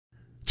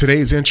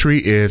Today's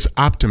entry is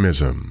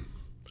Optimism.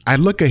 I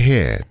look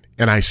ahead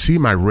and I see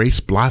my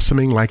race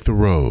blossoming like the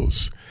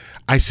rose.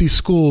 I see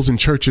schools and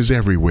churches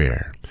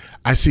everywhere.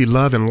 I see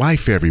love and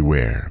life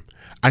everywhere.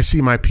 I see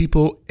my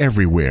people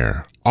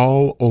everywhere,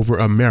 all over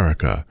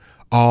America,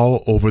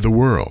 all over the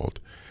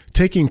world,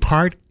 taking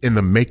part in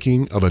the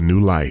making of a new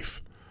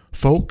life.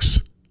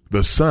 Folks,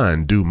 the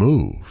sun do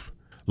move.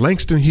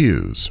 Langston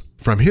Hughes,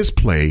 from his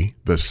play,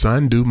 The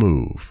Sun Do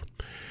Move.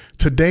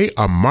 Today,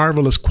 a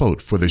marvelous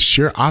quote for the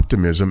sheer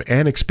optimism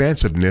and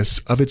expansiveness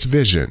of its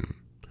vision.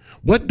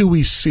 What do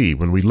we see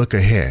when we look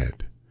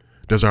ahead?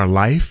 Does our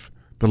life,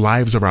 the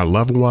lives of our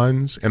loved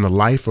ones, and the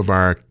life of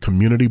our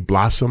community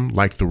blossom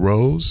like the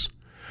rose?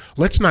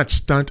 Let's not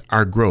stunt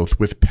our growth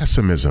with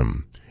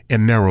pessimism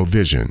and narrow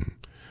vision,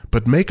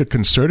 but make a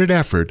concerted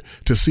effort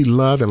to see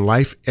love and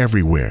life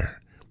everywhere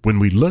when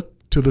we look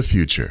to the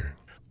future.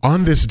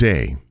 On this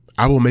day,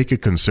 I will make a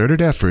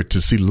concerted effort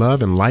to see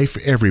love and life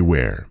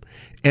everywhere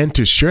and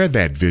to share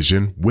that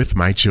vision with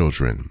my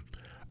children.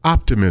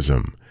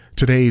 Optimism,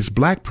 today's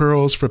Black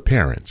Pearls for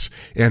Parents.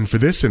 And for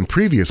this and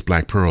previous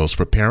Black Pearls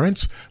for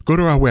Parents, go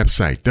to our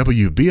website,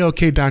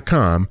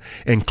 wblk.com,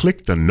 and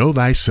click the Know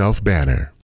Thyself banner.